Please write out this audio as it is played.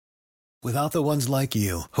Without the ones like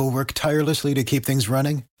you, who work tirelessly to keep things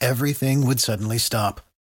running, everything would suddenly stop.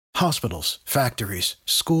 Hospitals, factories,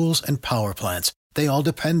 schools, and power plants, they all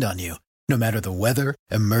depend on you. No matter the weather,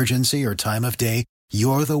 emergency, or time of day,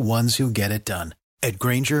 you're the ones who get it done. At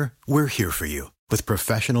Grainger, we're here for you with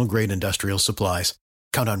professional-grade industrial supplies.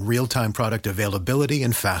 Count on real-time product availability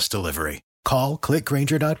and fast delivery. Call, click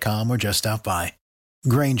Grainger.com, or just stop by.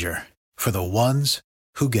 Grainger, for the ones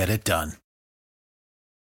who get it done.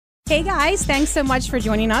 Hey guys, thanks so much for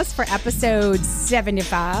joining us for episode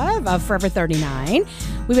 75 of Forever 39.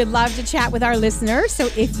 We would love to chat with our listeners, so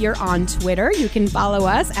if you're on Twitter, you can follow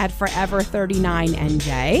us at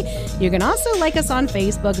Forever39NJ. You can also like us on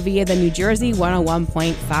Facebook via the New Jersey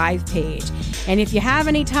 101.5 page. And if you have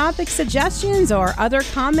any topic suggestions or other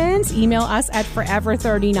comments, email us at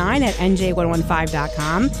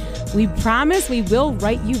forever39@nj115.com. We promise we will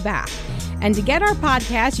write you back. And to get our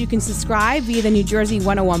podcast, you can subscribe via the New Jersey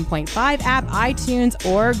 101.5 app, iTunes,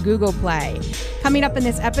 or Google Play. Coming up in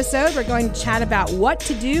this episode, we're going to chat about what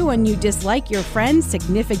to do when you dislike your friend's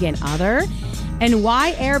significant other and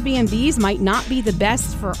why Airbnbs might not be the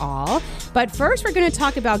best for all. But first, we're going to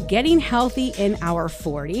talk about getting healthy in our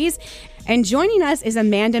 40s. And joining us is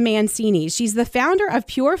Amanda Mancini. She's the founder of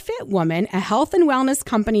Pure Fit Woman, a health and wellness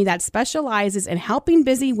company that specializes in helping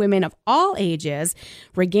busy women of all ages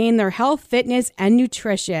regain their health, fitness, and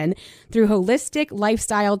nutrition through holistic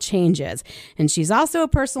lifestyle changes. And she's also a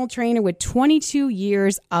personal trainer with 22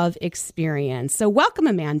 years of experience. So welcome,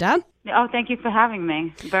 Amanda. Oh, thank you for having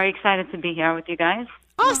me. I'm very excited to be here with you guys.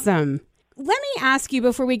 Awesome. Let me ask you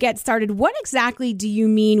before we get started, what exactly do you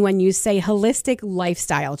mean when you say holistic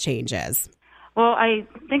lifestyle changes? Well, I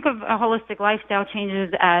think of a holistic lifestyle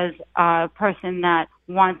changes as a person that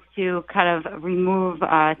wants to kind of remove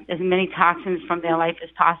as many toxins from their life as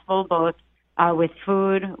possible, both with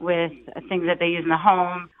food, with things that they use in the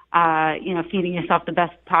home, feeding yourself the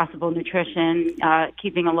best possible nutrition,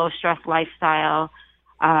 keeping a low-stress lifestyle.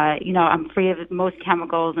 I'm free of most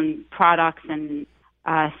chemicals and products and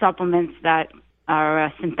supplements that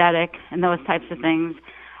are synthetic and those types of things.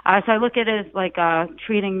 So I look at it as like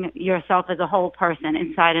treating yourself as a whole person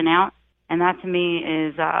inside and out. And that to me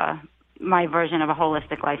is my version of a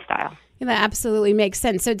holistic lifestyle. Yeah, that absolutely makes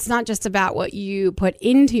sense. So it's not just about what you put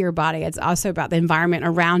into your body. It's also about the environment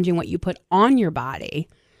around you and what you put on your body.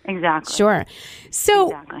 Exactly. Sure. So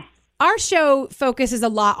exactly. Our show focuses a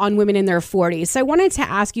lot on women in their 40s. So I wanted to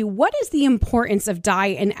ask you, what is the importance of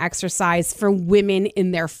diet and exercise for women in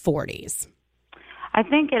their 40s? I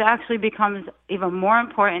think it actually becomes even more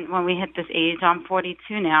important when we hit this age. I'm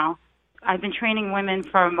 42 now. I've been training women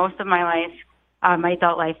for most of my life, my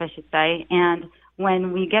adult life, I should say. And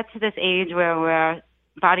when we get to this age where our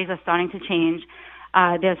bodies are starting to change,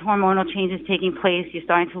 there's hormonal changes taking place. You're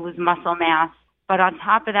starting to lose muscle mass. But on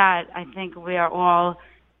top of that, I think we are all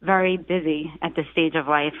very busy at this stage of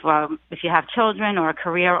life. If you have children or a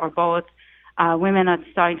career or both, women are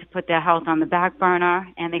starting to put their health on the back burner,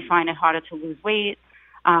 and they find it harder to lose weight,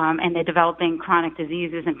 and they're developing chronic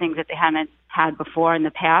diseases and things that they hadn't had before in the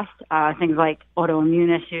past, things like autoimmune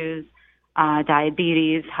issues,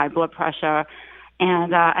 diabetes, high blood pressure.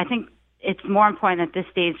 And I think it's more important at this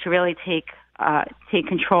stage to really take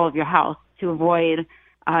control of your health to avoid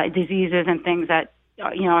diseases and things that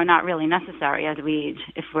are not really necessary as we age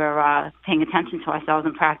if we're paying attention to ourselves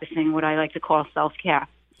and practicing what I like to call self-care.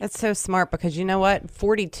 That's so smart because you know what?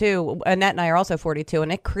 42, Annette and I are also 42,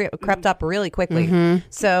 and it crept up really quickly. Mm-hmm.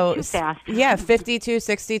 So, too fast. Yeah, 52,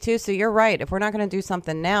 62. So you're right. If we're not going to do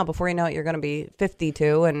something now, before you know it, you're going to be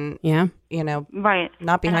 52 and, right.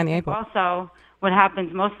 Not behind the eight ball. Also, what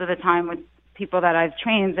happens most of the time with people that I've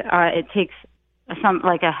trained, it takes a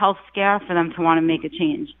health scare for them to want to make a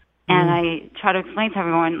change. And I try to explain to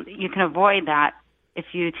everyone, you can avoid that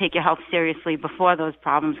if you take your health seriously before those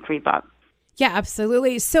problems creep up. Yeah,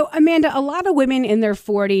 absolutely. So, Amanda, a lot of women in their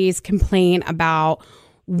 40s complain about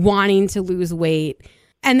wanting to lose weight.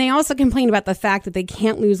 And they also complain about the fact that they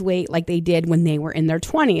can't lose weight like they did when they were in their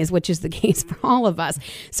 20s, which is the case for all of us.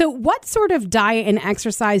 So what sort of diet and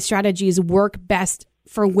exercise strategies work best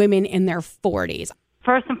for women in their 40s?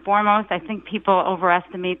 First and foremost, I think people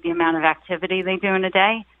overestimate the amount of activity they do in a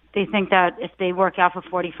day. They think that if they work out for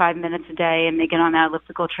 45 minutes a day and they get on that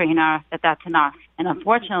elliptical trainer, that's enough. And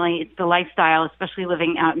unfortunately, it's the lifestyle, especially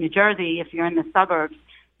living out in New Jersey. If you're in the suburbs,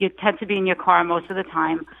 you tend to be in your car most of the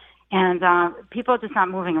time. And people are just not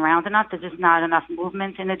moving around enough. There's just not enough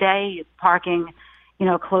movement in a day. You're parking,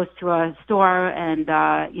 close to a store and,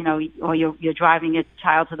 or you're driving your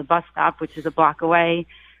child to the bus stop, which is a block away.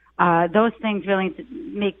 Those things really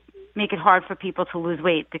make it hard for people to lose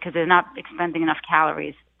weight because they're not expending enough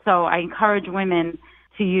calories. So I encourage women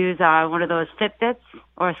to use one of those Fitbits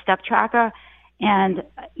or a step tracker. And,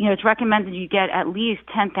 it's recommended you get at least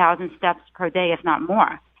 10,000 steps per day, if not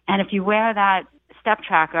more. And if you wear that step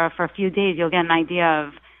tracker for a few days, you'll get an idea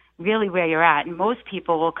of really where you're at. And most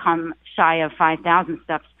people will come shy of 5,000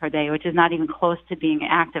 steps per day, which is not even close to being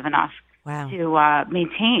active enough to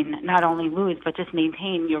maintain, not only lose, but just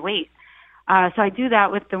maintain your weight. So I do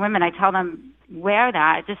that with the women. I tell them, wear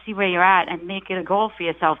that, just see where you're at, and make it a goal for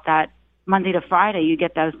yourself that Monday to Friday you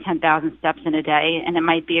get those 10,000 steps in a day. And it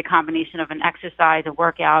might be a combination of an exercise, a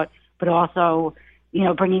workout, but also,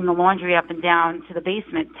 bringing the laundry up and down to the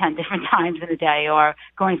basement 10 different times in a day, or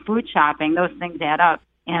going food shopping. Those things add up.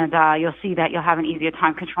 And you'll see that you'll have an easier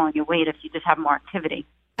time controlling your weight if you just have more activity.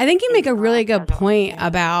 I think you make a really good point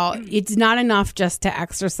about it's not enough just to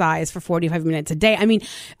exercise for 45 minutes a day. I mean,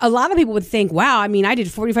 a lot of people would think, wow, I did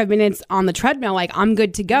 45 minutes on the treadmill, like I'm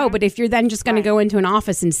good to go. But if you're then just going to go into an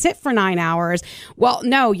office and sit for 9 hours, well,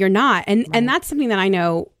 no, you're not. And that's something that I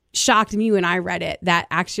know shocked me when I read it, that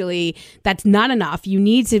actually that's not enough. You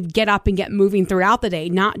need to get up and get moving throughout the day,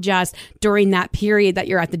 not just during that period that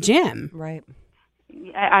you're at the gym. Right.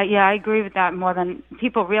 I agree with that more than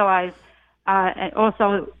people realize. And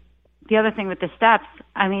also, the other thing with the steps,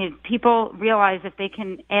 people realize if they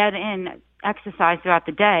can add in exercise throughout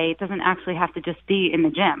the day, it doesn't actually have to just be in the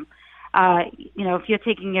gym. If you're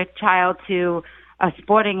taking your child to a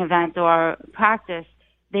sporting event or practice,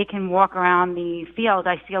 they can walk around the field.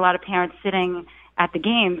 I see a lot of parents sitting at the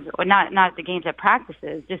games, or not at the games, at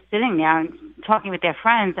practices, just sitting there and talking with their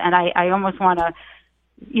friends, and I almost want to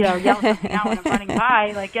yell something out when I'm running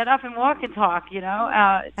by, like, get up and walk and talk,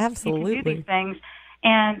 Absolutely. You can do these things.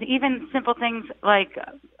 And even simple things like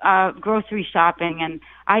grocery shopping. And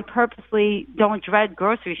I purposely don't dread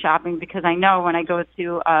grocery shopping because I know when I go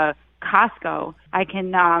to Costco, I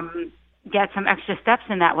can get some extra steps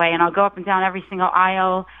in that way. And I'll go up and down every single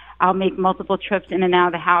aisle. I'll make multiple trips in and out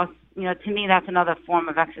of the house. To me, that's another form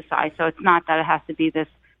of exercise. So it's not that it has to be this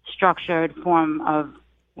structured form of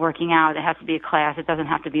working out. It has to be a class. It doesn't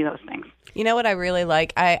have to be those things. You know what I really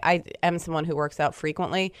like? I am someone who works out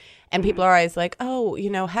frequently, and people are always like, oh,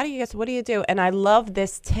 what do you do? And I love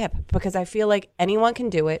this tip because I feel like anyone can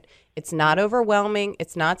do it. It's not overwhelming.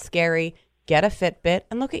 It's not scary. Get a Fitbit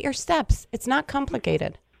and look at your steps. It's not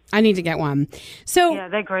complicated. I need to get one. So yeah,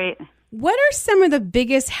 they're great. What are some of the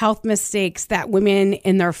biggest health mistakes that women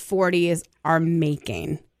in their 40s are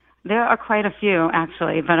making? There are quite a few,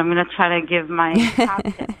 actually, but I'm going to try to give my top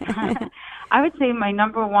tips. I would say my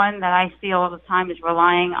number one that I see all the time is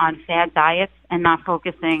relying on fad diets and not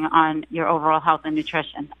focusing on your overall health and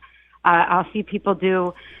nutrition. I'll see people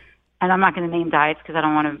do, and I'm not going to name diets because I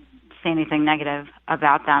don't want to say anything negative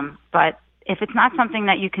about them, but if it's not something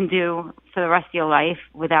that you can do for the rest of your life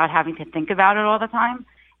without having to think about it all the time,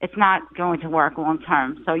 it's not going to work long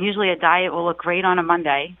term. So usually a diet will look great on a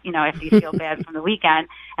Monday, if you feel bad from the weekend.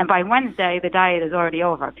 And by Wednesday, the diet is already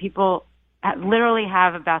over. People literally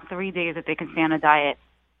have about 3 days that they can stay on a diet,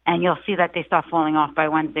 and you'll see that they start falling off by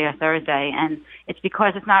Wednesday or Thursday. And it's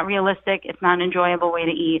because it's not realistic. It's not an enjoyable way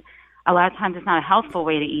to eat. A lot of times it's not a healthful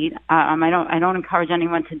way to eat. I don't encourage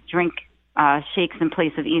anyone to drink shakes in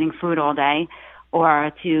place of eating food all day,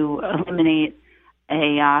 or to eliminate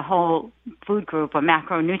a whole food group or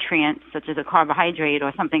macronutrient such as a carbohydrate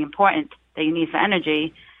or something important that you need for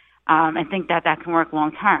energy, and think that can work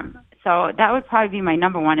long term. So that would probably be my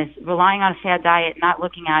number one, is relying on a fad diet, not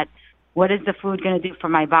looking at what is the food going to do for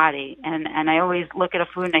my body. And I always look at a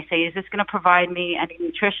food and I say, is this going to provide me any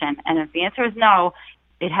nutrition? And if the answer is no,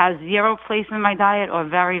 it has zero place in my diet or a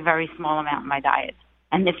very, very small amount in my diet.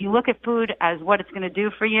 And if you look at food as what it's going to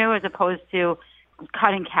do for you as opposed to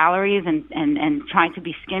cutting calories and trying to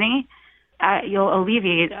be skinny, you'll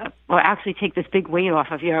alleviate or actually take this big weight off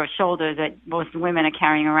of your shoulders that most women are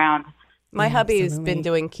carrying around. My hubby's been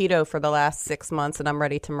doing keto for the last 6 months, and I'm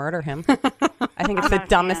ready to murder him. I think it's the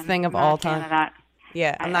dumbest thing of all time.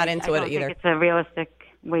 Yeah, I'm not into it either. Think it's a realistic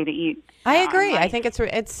way to eat. I agree. I think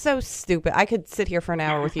it's so stupid. I could sit here for an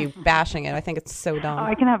hour with you bashing it. I think it's so dumb. Oh,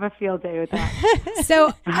 I can have a field day with that.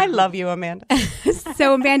 So I love you, Amanda.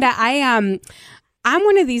 So Amanda, I'm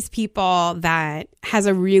one of these people that has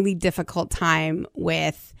a really difficult time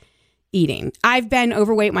with eating. I've been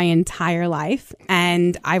overweight my entire life,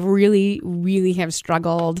 and I really, really have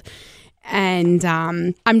struggled. And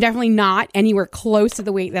I'm definitely not anywhere close to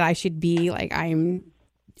the weight that I should be. Like, I'm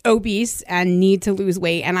obese and need to lose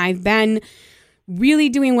weight. And I've been really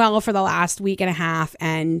doing well for the last week and a half.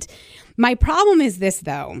 And my problem is this,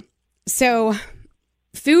 though. So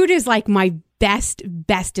food is like my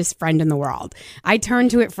bestest friend in the world. I turn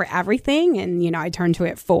to it for everything. And, I turn to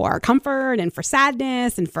it for comfort and for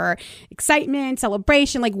sadness and for excitement,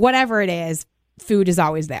 celebration, like whatever it is. Food is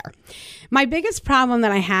always there. My biggest problem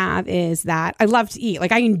that I have is that I love to eat.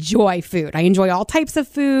 Like I enjoy food. I enjoy all types of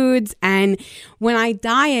foods. And when I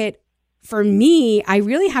diet, for me, I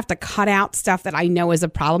really have to cut out stuff that I know is a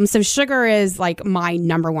problem. So sugar is like my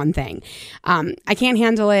number one thing. I can't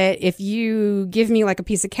handle it. If you give me like a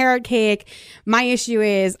piece of carrot cake, my issue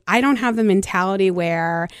is I don't have the mentality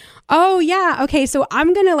where, oh yeah, okay, so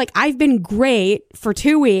I'm going to I've been great for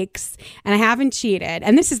 2 weeks and I haven't cheated.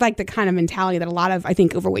 And this is like the kind of mentality that a lot of, I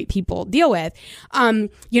think, overweight people deal with.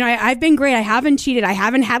 I've been great. I haven't cheated. I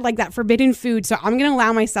haven't had like that forbidden food. So I'm going to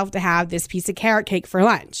allow myself to have this piece of carrot cake for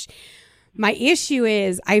lunch. My issue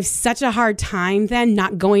is I have such a hard time then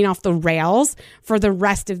not going off the rails for the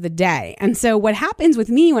rest of the day. And so what happens with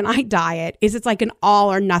me when I diet is it's like an all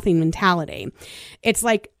or nothing mentality. It's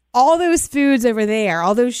like all those foods over there,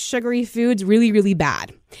 all those sugary foods, really, really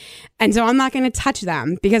bad. And so I'm not going to touch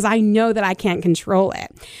them because I know that I can't control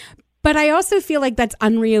it. But I also feel like that's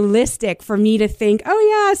unrealistic for me to think,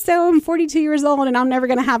 oh yeah, so I'm 42 years old and I'm never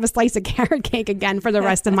going to have a slice of carrot cake again for the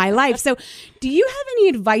rest of my life. So do you have any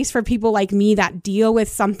advice for people like me that deal with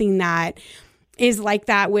something that is like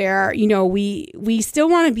that, where, we still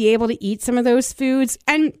want to be able to eat some of those foods?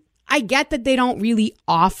 And I get that they don't really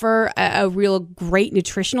offer a real great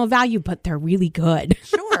nutritional value, but they're really good.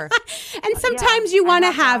 Sure. And sometimes you want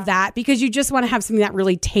to have that because you just want to have something that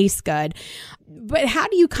really tastes good. But how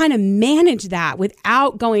do you kind of manage that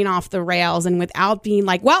without going off the rails and without being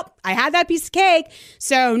like, well, I had that piece of cake,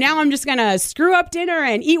 so now I'm just going to screw up dinner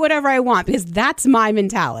and eat whatever I want? Because that's my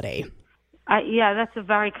mentality. Yeah, that's a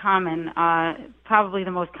very common, probably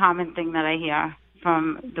the most common thing that I hear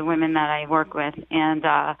from the women that I work with. And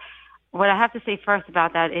what I have to say first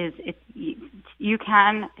about that is you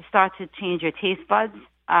can start to change your taste buds.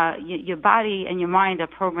 Your body and your mind are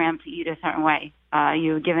programmed to eat a certain way.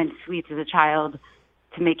 You were given sweets as a child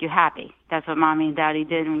to make you happy. That's what mommy and daddy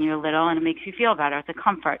did when you were little, and it makes you feel better. It's a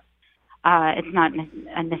comfort. It's not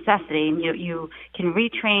a necessity. You can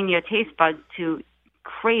retrain your taste buds to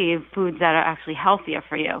crave foods that are actually healthier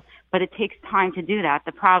for you, but it takes time to do that.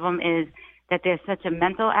 The problem is that there's such a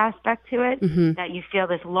mental aspect to it that you feel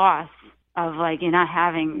this loss of you're not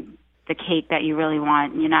having the cake that you really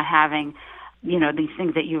want, and you're not having these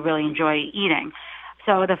things that you really enjoy eating.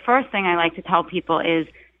 So the first thing I like to tell people is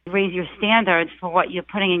raise your standards for what you're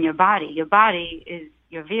putting in your body. Your body is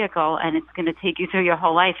your vehicle, and it's going to take you through your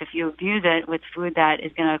whole life. If you abuse it with food that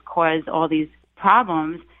is going to cause all these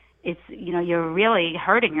problems, it's, you're really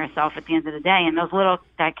hurting yourself at the end of the day. And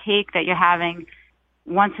that cake that you're having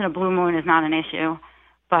once in a blue moon is not an issue.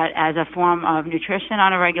 But as a form of nutrition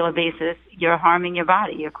on a regular basis, you're harming your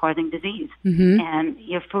body. You're causing disease. And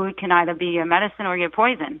your food can either be your medicine or your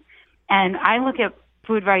poison. And I look at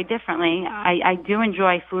food very differently. I do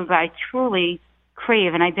enjoy food, but I truly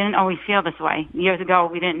crave, and I didn't always feel this way. Years ago,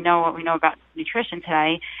 we didn't know what we know about nutrition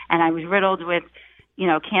today, and I was riddled with,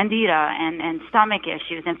 candida and stomach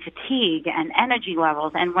issues and fatigue and energy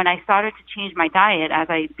levels. And when I started to change my diet, as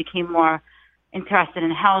I became more interested in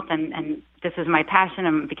health, and this was my passion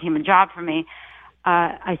and became a job for me,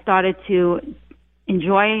 I started to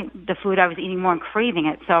enjoy the food I was eating more and craving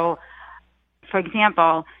it. So, for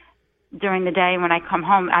example, during the day when I come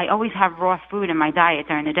home, I always have raw food in my diet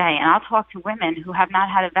during the day. And I'll talk to women who have not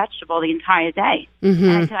had a vegetable the entire day.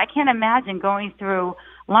 And I said, I can't imagine going through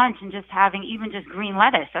lunch and just having even just green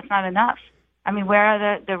lettuce. That's not enough. I mean, where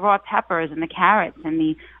are the raw peppers and the carrots and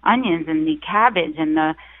the onions and the cabbage and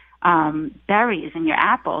the berries and your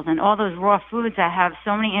apples and all those raw foods that have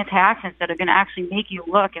so many antioxidants that are going to actually make you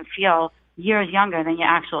look and feel years younger than your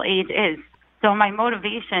actual age is. So my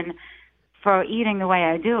motivation for eating the way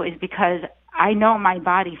I do is because I know my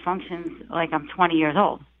body functions like I'm 20 years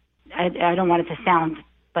old. I don't want it to sound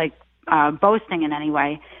like boasting in any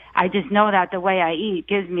way. I just know that the way I eat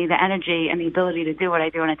gives me the energy and the ability to do what I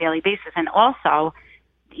do on a daily basis. And also,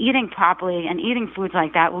 eating properly and eating foods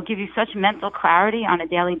like that will give you such mental clarity on a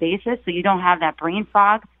daily basis, so you don't have that brain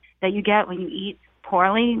fog that you get when you eat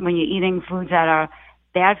poorly, when you're eating foods that are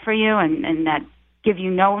bad for you and that give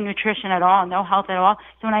you no nutrition at all, no health at all.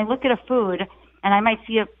 So when I look at a food and I might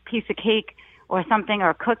see a piece of cake or something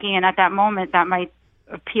or a cookie, and at that moment that might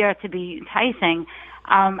appear to be enticing,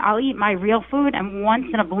 I'll eat my real food. And once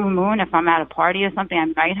in a blue moon, if I'm at a party or something, I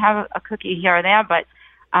might have a cookie here or there, but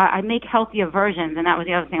I make healthier versions, and that was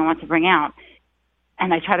the other thing I want to bring out.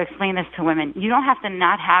 And I try to explain this to women. You don't have to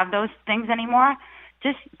not have those things anymore.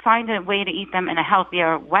 just find a way to eat them in a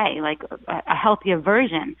healthier way, like a healthier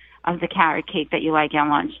version of the carrot cake that you like at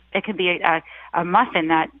lunch. It could be a muffin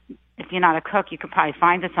that, if you're not a cook, you could probably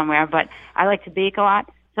find it somewhere, but I like to bake a lot.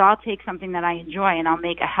 So I'll take something that I enjoy and I'll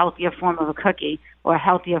make a healthier form of a cookie or a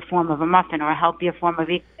healthier form of a muffin or a healthier form of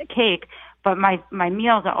a cake. But my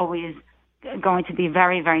meals are always going to be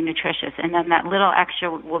very, very nutritious. And then that little extra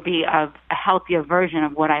will be a healthier version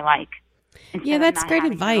of what I like. Yeah, that's great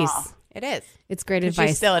advice. It is. It's great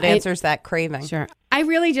advice. It answers that craving. Sure. I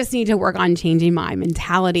really just need to work on changing my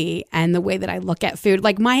mentality and the way that I look at food.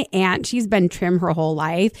 Like my aunt, she's been trim her whole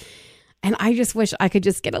life. And I just wish I could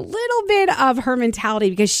just get a little bit of her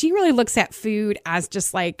mentality, because she really looks at food as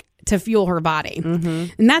just like to fuel her body.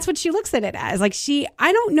 Mm-hmm. And that's what she looks at it as. Like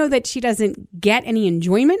I don't know that she doesn't get any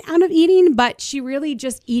enjoyment out of eating, but she really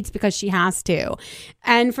just eats because she has to.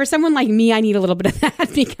 And for someone like me, I need a little bit of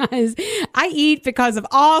that because I eat because of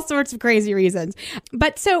all sorts of crazy reasons.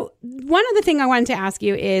 But so one other thing I wanted to ask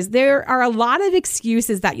you is there are a lot of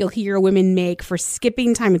excuses that you'll hear women make for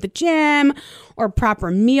skipping time at the gym or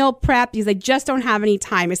proper meal prep because they just don't have any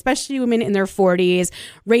time, especially women in their 40s,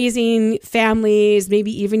 raising families,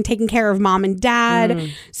 maybe even taking care of mom and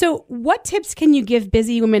dad. So what tips can you give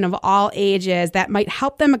busy women of all ages that might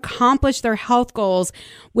help them accomplish their health goals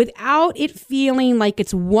without it feeling like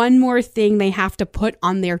it's one more thing they have to put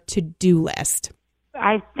on their to-do list?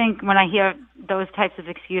 I think when I hear those types of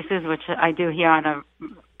excuses, which I do hear on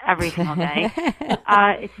every single day,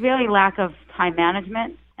 it's really lack of time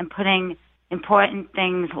management and putting important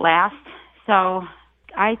things last. So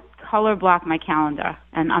I color block my calendar,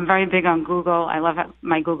 and I'm very big on Google. I love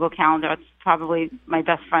my Google Calendar. It's probably my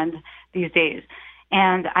best friend these days.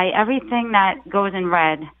 And everything that goes in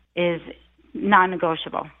red is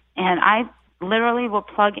non-negotiable. And I literally will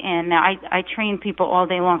plug in. Now, I train people all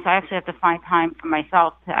day long, so I actually have to find time for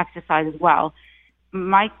myself to exercise as well.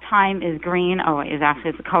 My time is green.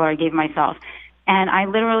 It's the color I gave myself. And I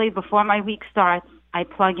literally, before my week starts, I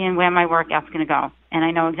plug in where my workout's going to go. And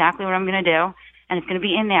I know exactly what I'm going to do, and it's going to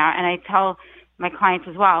be in there. And I tell my clients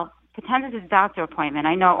as well, pretend it's a doctor appointment,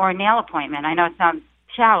 or a nail appointment. I know it sounds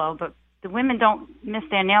shallow, but the women don't miss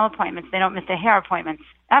their nail appointments. They don't miss their hair appointments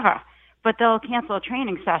ever. But they'll cancel a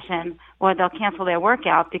training session or they'll cancel their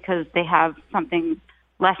workout because they have something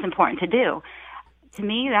less important to do. To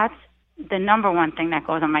me, that's the number one thing that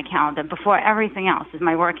goes on my calendar before everything else is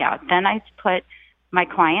my workout. Then I put my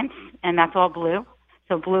clients, and that's all blue.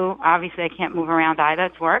 So blue, obviously I can't move around either.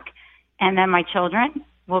 It's work. And then my children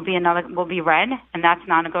will be red, and that's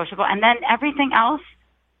non-negotiable. And then everything else,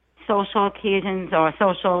 social occasions or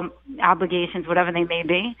social obligations, whatever they may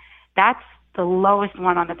be, that's the lowest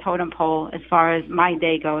one on the totem pole as far as my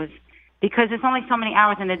day goes, because there's only so many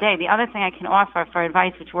hours in the day. The other thing I can offer for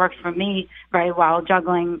advice, which works for me very well,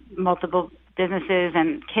 juggling multiple businesses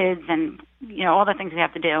and kids and all the things we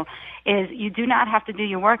have to do, is you do not have to do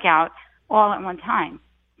your workout all at one time.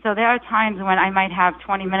 So there are times when I might have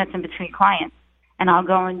 20 minutes in between clients, and I'll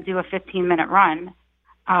go and do a 15-minute run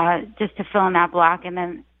just to fill in that block, and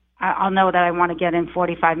then I'll know that I want to get in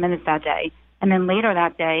 45 minutes that day. And then later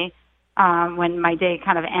that day, when my day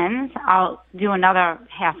kind of ends, I'll do another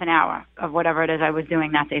half an hour of whatever it is I was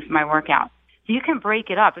doing that day for my workout. So you can break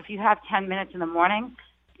it up. If you have 10 minutes in the morning,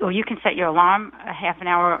 or you can set your alarm a half an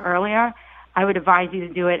hour earlier, I would advise you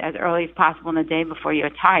to do it as early as possible in the day before you're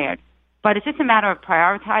tired. But it's just a matter of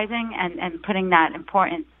prioritizing and putting that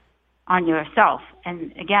importance on yourself.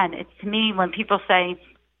 And again, it's, to me, when people say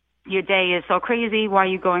your day is so crazy, why are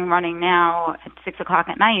you going running now at 6 o'clock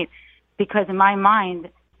at night? Because in my mind,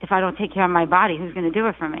 if I don't take care of my body, who's going to do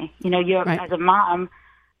it for me? You're right. As a mom,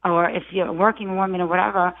 or if you're a working woman or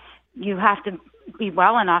whatever, you have to be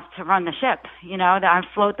well enough to run the ship. That I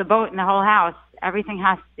float the boat in the whole house. Everything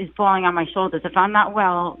is falling on my shoulders. If I'm not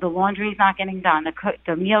well, the laundry's not getting done.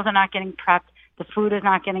 The meals are not getting prepped. The food is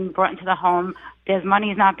not getting brought into the home. There's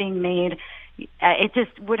money's not being made. It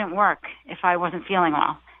just wouldn't work if I wasn't feeling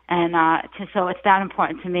well. And so it's that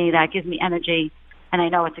important to me. That gives me energy. And I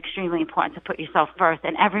know it's extremely important to put yourself first.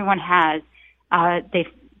 And everyone has.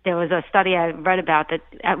 There was a study I read about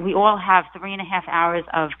that we all have 3.5 hours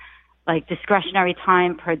of discretionary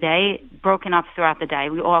time per day broken up throughout the day.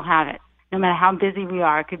 We all have it. No matter how busy we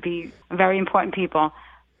are, it could be very important people,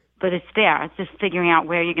 but it's there. It's just figuring out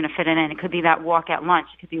where you're going to fit it in. It could be that walk at lunch.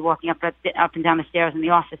 It could be walking up and down the stairs in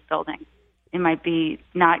the office building. It might be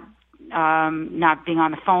not being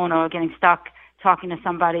on the phone or getting stuck talking to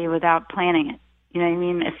somebody without planning it. You know what I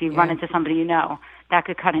mean? If you run into somebody that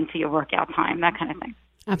could cut into your workout time, that kind of thing.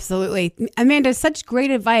 Absolutely. Amanda, such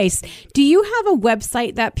great advice. Do you have a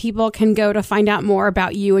website that people can go to find out more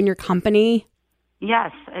about you and your company?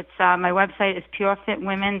 Yes, it's my website is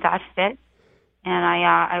purefitwomen.fit, and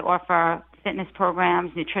I offer fitness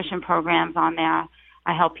programs, nutrition programs on there.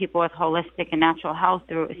 I help people with holistic and natural health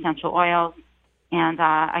through essential oils, and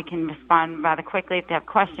I can respond rather quickly if they have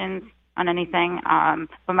questions on anything.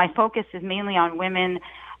 But my focus is mainly on women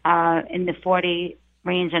in the 40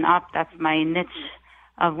 range and up. That's my niche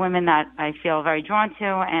of women that I feel very drawn to,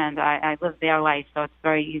 and I live their life, so it's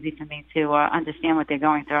very easy for me to understand what they're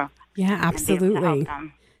going through. Yeah, absolutely.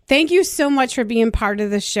 Thank you so much for being part of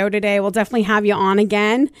the show today. We'll definitely have you on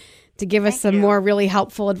again to give us some more really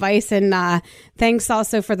helpful advice. And thanks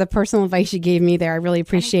also for the personal advice you gave me there. I really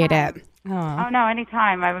appreciate it. Oh, no,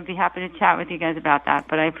 anytime. I would be happy to chat with you guys about that.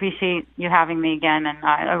 But I appreciate you having me again, and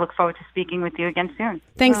I look forward to speaking with you again soon.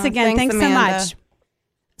 Thanks again. Thanks so much.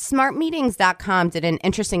 Smartmeetings.com did an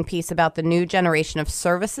interesting piece about the new generation of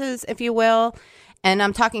services, if you will. And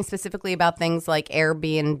I'm talking specifically about things like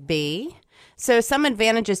Airbnb. So some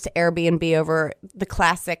advantages to Airbnb over the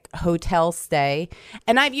classic hotel stay.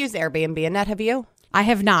 And I've used Airbnb. Annette, have you? I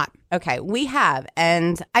have not. Okay, we have.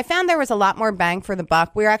 And I found there was a lot more bang for the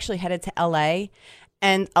buck. We were actually headed to LA,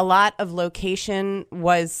 and a lot of location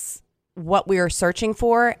was what we were searching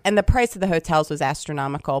for, and the price of the hotels was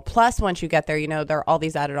astronomical. Plus, once you get there, there are all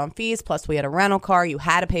these added on fees. Plus, we had a rental car. You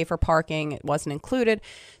had to pay for parking. It wasn't included.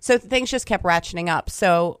 So things just kept ratcheting up.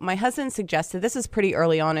 So my husband suggested, this is pretty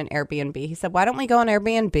early on in Airbnb. He said, why don't we go on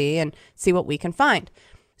Airbnb and see what we can find?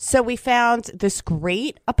 So we found this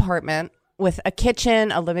great apartment with a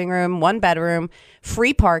kitchen, a living room, 1 bedroom,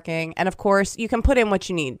 free parking. And of course, you can put in what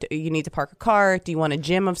you need. You need to park a car. Do you want a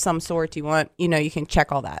gym of some sort? Do you want, you can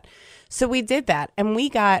check all that. So we did that, and we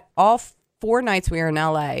got all 4 nights we were in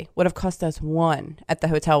LA would have cost us 1 at the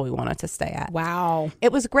hotel we wanted to stay at. Wow.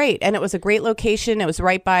 It was great, and it was a great location. It was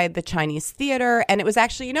right by the Chinese theater, and it was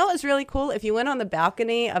actually, it was really cool. If you went on the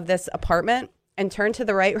balcony of this apartment and turned to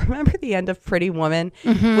the right, remember the end of Pretty Woman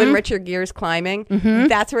when Richard Gere's climbing?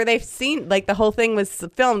 That's where they've seen, the whole thing was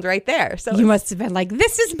filmed right there. So you must have been like,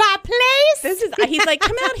 this is my place. He's like,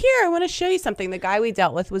 come out here. I want to show you something. The guy we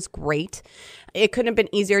dealt with was great. It couldn't have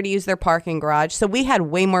been easier to use their parking garage. So we had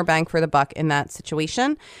way more bang for the buck in that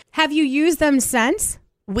situation. Have you used them since?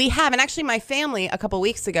 We have. And actually, my family, a couple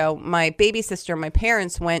weeks ago, my baby sister and my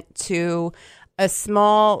parents went to a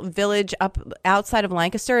small village up outside of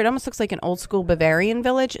Lancaster. It almost looks like an old school Bavarian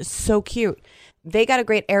village. It's so cute. They got a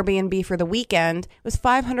great Airbnb for the weekend. It was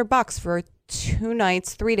 $500 for 2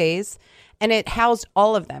 nights, 3 days. And it housed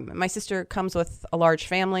all of them. My sister comes with a large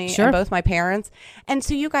family, and both my parents. And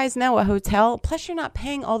so you guys know a hotel, plus you're not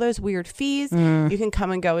paying all those weird fees. You can come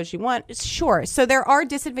and go as you want. Sure. So there are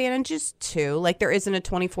disadvantages too. Like there isn't a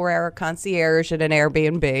 24-hour concierge at an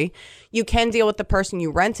Airbnb. You can deal with the person you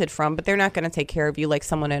rented from, but they're not going to take care of you like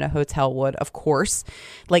someone in a hotel would, of course,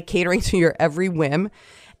 like catering to your every whim.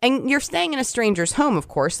 And you're staying in a stranger's home, of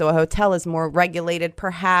course. So a hotel is more regulated,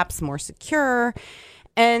 perhaps more secure.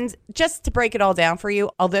 And just to break it all down for you,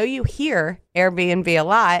 although you hear Airbnb a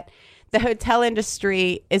lot, the hotel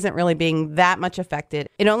industry isn't really being that much affected.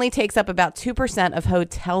 It only takes up about 2% of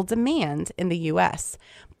hotel demand in the U.S.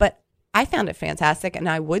 But I found it fantastic, and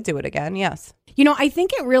I would do it again, yes. I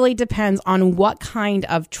think it really depends on what kind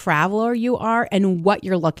of traveler you are and what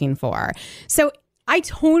you're looking for. So I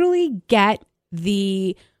totally get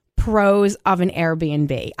the pros of an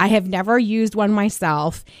Airbnb. I have never used one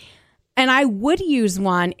myself. And I would use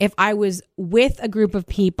one if I was with a group of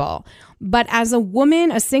people. But as a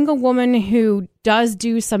woman, a single woman who does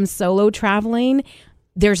do some solo traveling,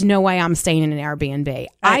 there's no way I'm staying in an Airbnb.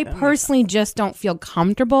 I personally just don't feel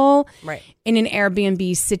comfortable in an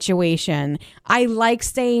Airbnb situation. I like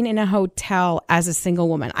staying in a hotel as a single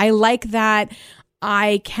woman. I like that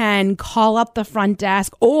I can call up the front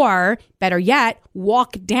desk, or better yet,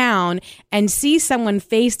 walk down and see someone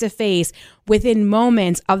face to face within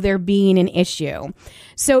moments of there being an issue.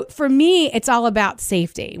 So for me, it's all about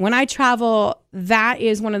safety. When I travel, that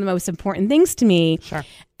is one of the most important things to me. Sure.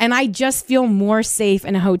 And I just feel more safe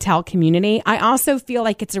in a hotel community. I also feel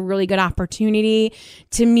like it's a really good opportunity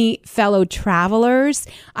to meet fellow travelers.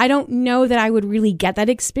 I don't know that I would really get that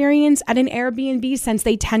experience at an Airbnb, since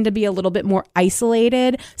they tend to be a little bit more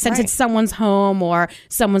isolated, since it's someone's home or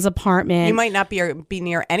someone's apartment. You might not be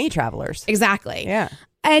near any travelers. Exactly. Yeah.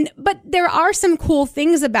 But there are some cool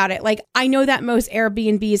things about it. Like, I know that most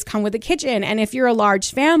Airbnbs come with a kitchen. And if you're a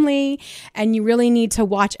large family and you really need to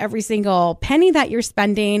watch every single penny that you're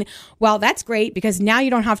spending, well, that's great, because now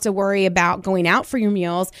you don't have to worry about going out for your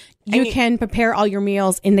meals. you can prepare all your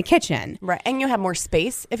meals in the kitchen. Right. And you have more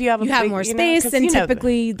space if you have more space, and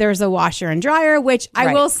typically there's a washer and dryer, which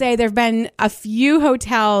I will say there've been a few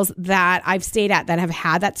hotels that I've stayed at that have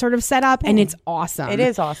had that sort of setup, and it's awesome. It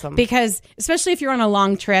is awesome. Because especially if you're on a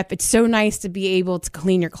long trip, it's so nice to be able to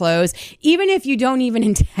clean your clothes. Even if you don't even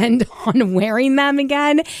intend on wearing them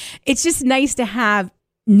again, it's just nice to have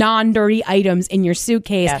non-dirty items in your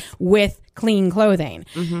suitcase with clean clothing.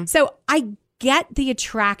 So I get the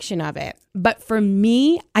attraction of it, but for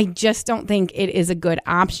me, I just don't think it is a good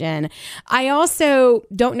option. I also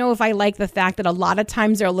don't know if I like the fact that a lot of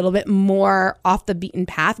times they're a little bit more off the beaten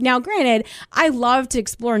path. Now, granted, I love to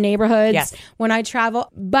explore neighborhoods when I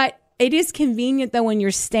travel, but it is convenient, though, when you're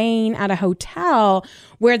staying at a hotel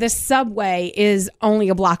where the subway is only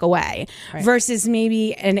a block away versus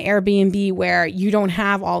maybe an Airbnb where you don't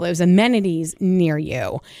have all those amenities near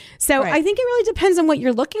you. So I think it really depends on what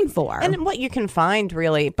you're looking for. And what you can find,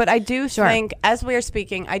 really. But I do think, as we are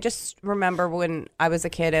speaking, I just remember when I was a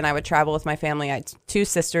kid and I would travel with my family. I had 2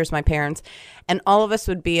 sisters, my parents, and all of us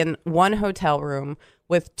would be in one hotel room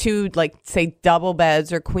with 2, like, say, double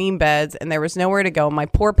beds or queen beds, and there was nowhere to go. My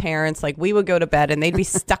poor parents, like, we would go to bed and they'd be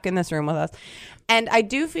stuck in this room with us. And I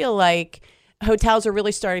do feel like hotels are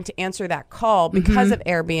really starting to answer that call because of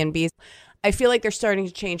Airbnbs. I feel like they're starting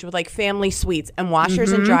to change with, like, family suites and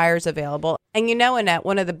washers and dryers available. And you know, Annette,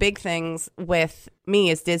 one of the big things with me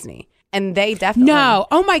is Disney. And they definitely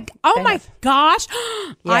Oh my gosh.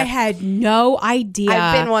 I had no idea.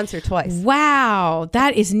 I've been once or twice. Wow.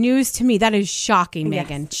 That is news to me. That is shocking,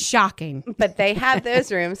 Megan. Shocking. But they have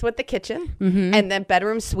those rooms with the kitchen and then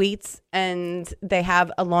bedroom suites, and they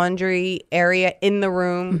have a laundry area in the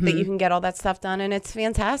room that you can get all that stuff done, and it's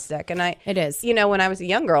fantastic. And it is. You know, when I was a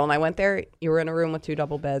young girl and I went there, you were in a room with 2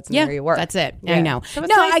 double beds and there you were. That's it. Yeah. I know. So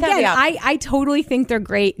it's nice again, I totally think they're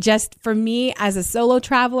great. Just for me as a solo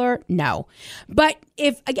traveler, no. But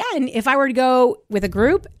if I were to go with a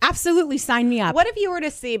group, absolutely sign me up. What if you were to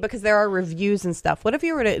see, because there are reviews and stuff, what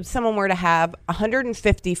if someone were to have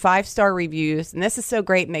 150 5-star reviews, and this is so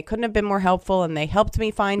great, and they couldn't have been more helpful, and they helped me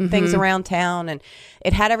find things around town, and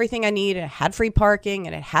it had everything I need, and it had free parking,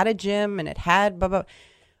 and it had a gym, and it had blah, blah.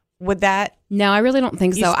 Would that? No, I really don't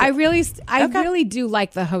think so. I really do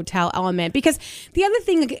like the hotel element, because the other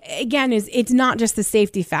thing, again, is it's not just the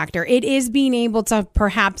safety factor. It is being able to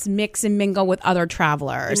perhaps mix and mingle with other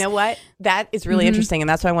travelers. You know what? That is really interesting, and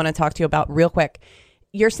that's what I want to talk to you about real quick.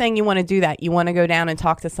 You're saying you want to do that. You want to go down and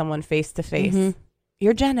talk to someone face to face.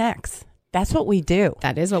 You're Gen X. That's what we do.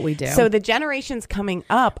 That is what we do. So the generations coming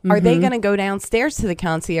up, are they going to go downstairs to the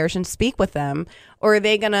concierge and speak with them? Or are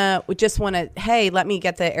they going to just want to, hey, let me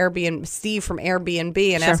get the Steve from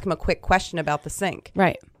Airbnb and ask him a quick question about the sink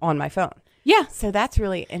on my phone? Yeah. So that's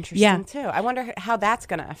really interesting too. I wonder how that's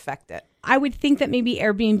going to affect it. I would think that maybe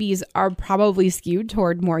Airbnbs are probably skewed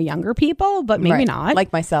toward more younger people, but maybe not.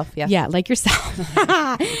 Like myself, yeah. Yeah, like yourself.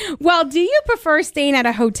 Well, do you prefer staying at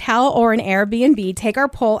a hotel or an Airbnb? Take our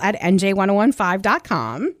poll at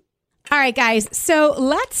NJ1015.com. All right, guys. So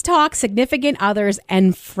let's talk significant others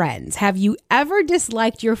and friends. Have you ever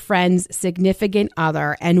disliked your friend's significant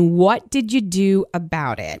other, and what did you do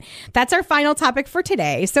about it? That's our final topic for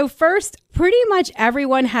today. So first, pretty much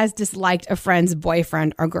everyone has disliked a friend's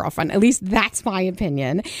boyfriend or girlfriend. At least that's my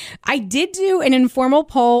opinion. I did do an informal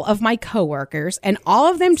poll of my coworkers, and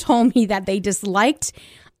all of them told me that they disliked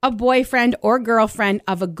a boyfriend or girlfriend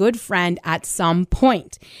of a good friend at some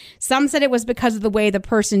point. Some said it was because of the way the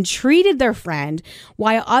person treated their friend,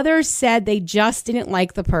 while others said they just didn't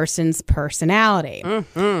like the person's personality. All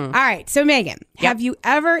right. So, Megan, have you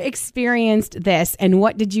ever experienced this, and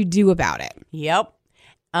what did you do about it? Yep.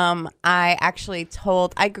 I actually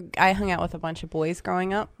I hung out with a bunch of boys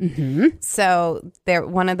growing up. So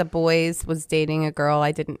one of the boys was dating a girl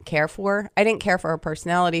I didn't care for. I didn't care for her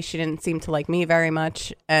personality. She didn't seem to like me very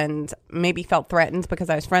much, and maybe felt threatened because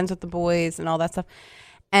I was friends with the boys and all that stuff.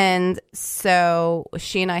 And so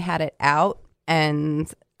she and I had it out, and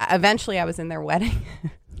eventually I was in their wedding.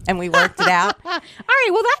 And we worked it out. All right,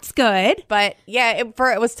 well, that's good. But yeah, it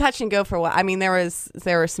was touch and go for a while. I mean, there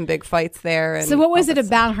were some big fights there. And so what was it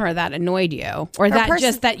about her that annoyed you, or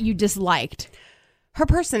just that you disliked? Her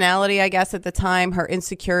personality, I guess, at the time, her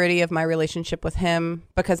insecurity of my relationship with him,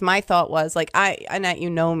 because my thought was like, Annette, you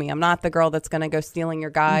know me. I'm not the girl that's going to go stealing your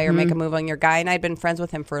guy or make a move on your guy. And I'd been friends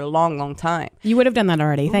with him for a long, long time. You would have done that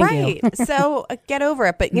already. Thank you. So get over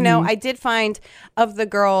it. But, you know, I did find of the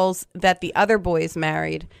girls that the other boys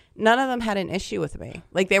married, none of them had an issue with me.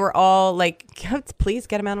 Like, they were all like, please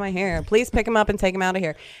get him out of my hair. Please pick him up and take him out of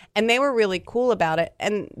here. And they were really cool about it.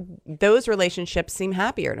 And those relationships seem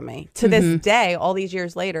happier to me. To this day, all these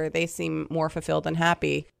years later, they seem more fulfilled and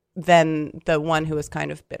happy than the one who was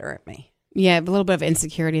kind of bitter at me. Yeah, a little bit of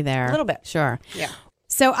insecurity there. A little bit. Sure. Yeah.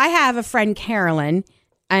 So I have a friend, Carolyn,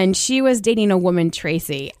 and she was dating a woman,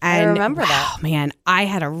 Tracy. And I remember that. Oh, man, I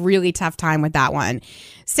had a really tough time with that one.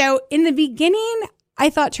 So in the beginning, I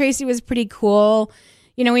thought Tracy was pretty cool.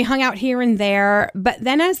 You know, we hung out here and there. But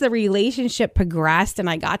then as the relationship progressed and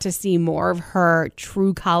I got to see more of her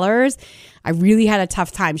true colors, I really had a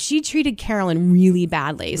tough time. She treated Carolyn really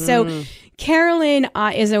badly. So Carolyn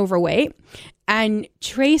is overweight, and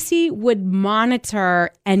Tracy would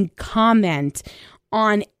monitor and comment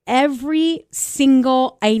on every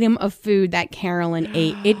single item of food that Carolyn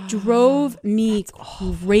ate. It drove me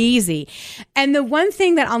crazy. And the one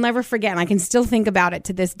thing that I'll never forget, and I can still think about it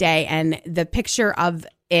to this day, and the picture of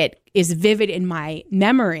it is vivid in my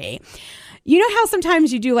memory. You know how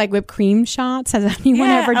sometimes you do like whipped cream shots? Has anyone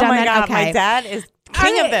ever done that? God, okay. my dad is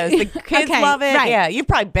king of those. The kids love it. Right. Yeah, you've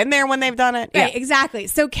probably been there when they've done it. Right, Yeah. exactly.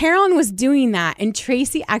 So Carolyn was doing that, and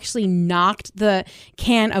Tracy actually knocked the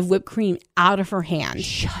can of whipped cream out of her hand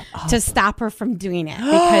to stop her from doing it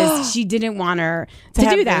because she didn't want her to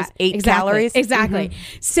have do that. those 8 calories? Exactly.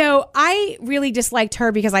 So I really disliked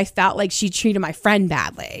her because I felt like she treated my friend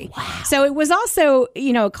badly. Wow. So it was also,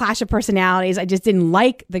 you know, a clash of personalities. I just didn't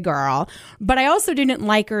like the girl, but I also didn't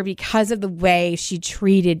like her because of the way she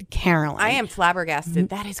treated Carolyn. I am flabbergasted.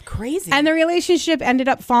 That is crazy. And the relationship ended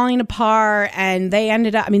up falling apart, and they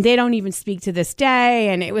ended up, I mean, they don't even speak to this day,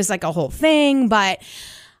 and it was like a whole thing, but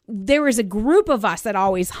there was a group of us that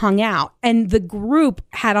always hung out, and the group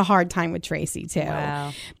had a hard time with Tracy too.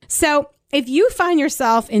 Wow. So if you find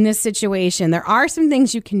yourself in this situation, there are some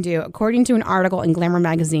things you can do, according to an article in Glamour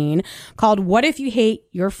magazine called "What If You Hate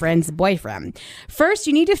Your Friend's Boyfriend?" First,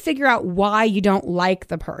 you need to figure out why you don't like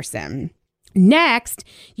the person. Next,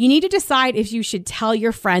 you need to decide if you should tell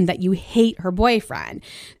your friend that you hate her boyfriend.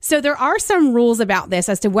 So there are some rules about this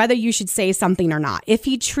as to whether you should say something or not. If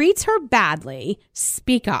he treats her badly,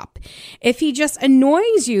 speak up. If he just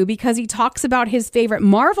annoys you because he talks about his favorite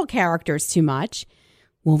Marvel characters too much,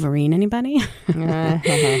 Wolverine, anybody?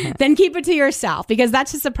 Then keep it to yourself, because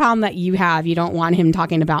that's just a problem that you have. You don't want him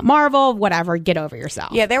talking about Marvel, whatever. Get over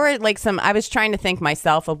yourself. Yeah, there were like I was trying to think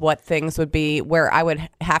myself of what things would be where I would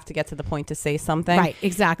have to get to the point to say something. Right,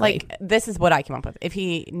 exactly. Like, this is what I came up with. If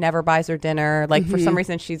he never buys her dinner, like for some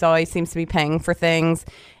reason she's always seems to be paying for things.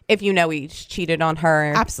 If you know he's cheated on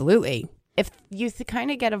her. Absolutely. If you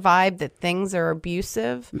kind of get a vibe that things are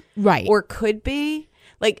abusive. Right. Or could be.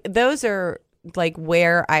 Like, those are like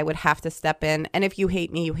where I would have to step in. And if you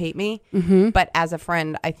hate me, you hate me. But as a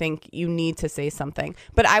friend, I think you need to say something.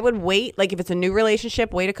 But I would wait, like if it's a new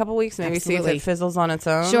relationship, wait a couple weeks, maybe see if it fizzles on its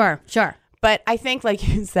own. Sure. But I think, like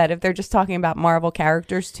you said, if they're just talking about Marvel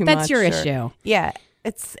characters too much. That's your issue. Yeah.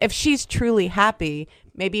 It's if she's truly happy,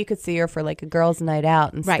 maybe you could see her for like a girls' night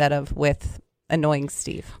out instead of with annoying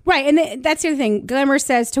Steve. Right. And that's the other thing. Glamour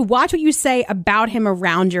says to watch what you say about him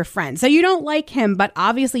around your friend. So you don't like him, but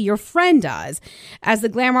obviously your friend does. As the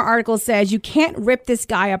Glamour article says, you can't rip this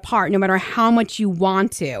guy apart no matter how much you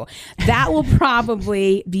want to. That will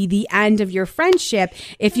probably be the end of your friendship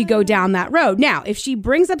if you go down that road. Now, if she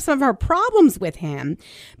brings up some of her problems with him,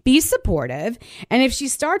 be supportive. And if she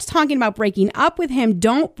starts talking about breaking up with him,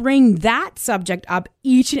 don't bring that subject up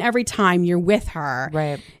each and every time you're with her.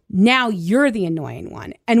 Right. Now you're the annoying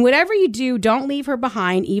one. And whatever you do, don't leave her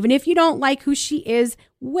behind. Even if you don't like who she is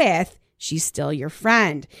with, she's still your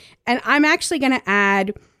friend. And I'm actually going to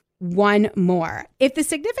add one more. If the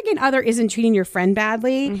significant other isn't treating your friend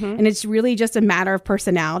badly, and it's really just a matter of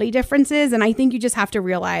personality differences, and I think you just have to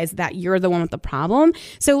realize that you're the one with the problem.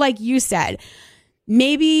 So like you said,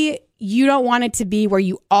 maybe you don't want it to be where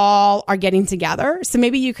you all are getting together. So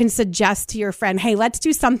maybe you can suggest to your friend, hey, let's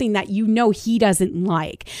do something that you know he doesn't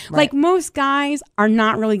like. Right. Like most guys are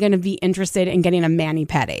not really going to be interested in getting a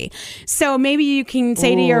mani-pedi. So maybe you can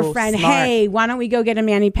say to your friend, smart. hey, why don't we go get a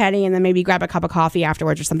mani-pedi and then maybe grab a cup of coffee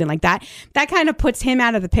afterwards or something like that. That kind of puts him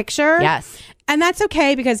out of the picture. Yes. And that's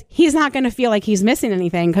okay because he's not going to feel like he's missing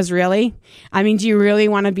anything. Because really, I mean, do you really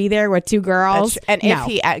want to be there with two girls? And if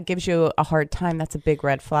he gives you a hard time, that's a big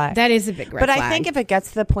red flag. That is a big red flag. But I think if it gets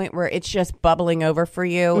to the point where it's just bubbling over for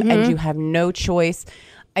you and you have no choice,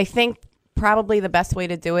 I think probably the best way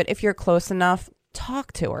to do it, if you're close enough,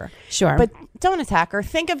 talk to her. Sure. But don't attack her.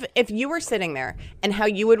 Think of if you were sitting there and how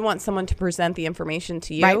you would want someone to present the information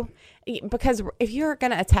to you. Right. because if you're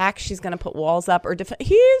going to attack, she's going to put walls up or defend.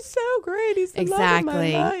 He is so great. He's the love of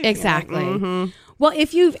my life. Exactly. Like, Well,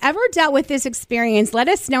 if you've ever dealt with this experience, let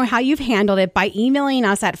us know how you've handled it by emailing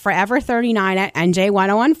us at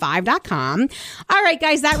forever39@nj1015.com. All right,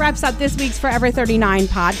 guys, that wraps up this week's Forever 39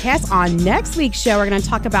 podcast. On next week's show, we're going to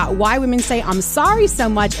talk about why women say I'm sorry so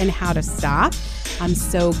much and how to stop. I'm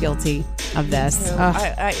so guilty of this.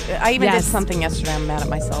 I even did something yesterday I'm mad at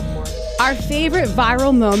myself for. Our favorite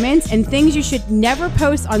viral moments and things you should never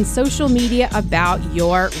post on social media about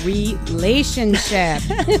your relationship.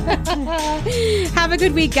 Have a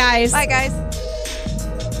good week, guys. Bye, guys.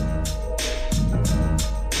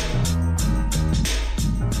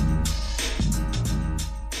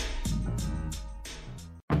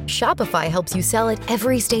 Shopify helps you sell at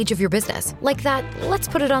every stage of your business. Like that, let's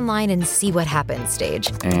put it online and see what happens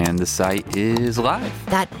stage. And the site is live.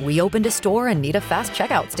 That we opened a store and need a fast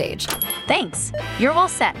checkout stage. Thanks. You're all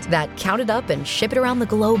set. That count it up and ship it around the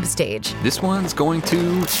globe stage. This one's going to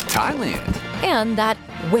Thailand. And that,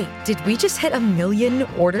 wait, did we just hit 1 million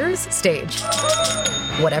orders stage?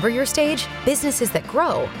 Whatever your stage, businesses that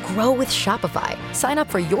grow with Shopify. Sign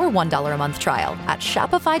up for your $1 a month trial at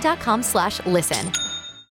shopify.com/listen.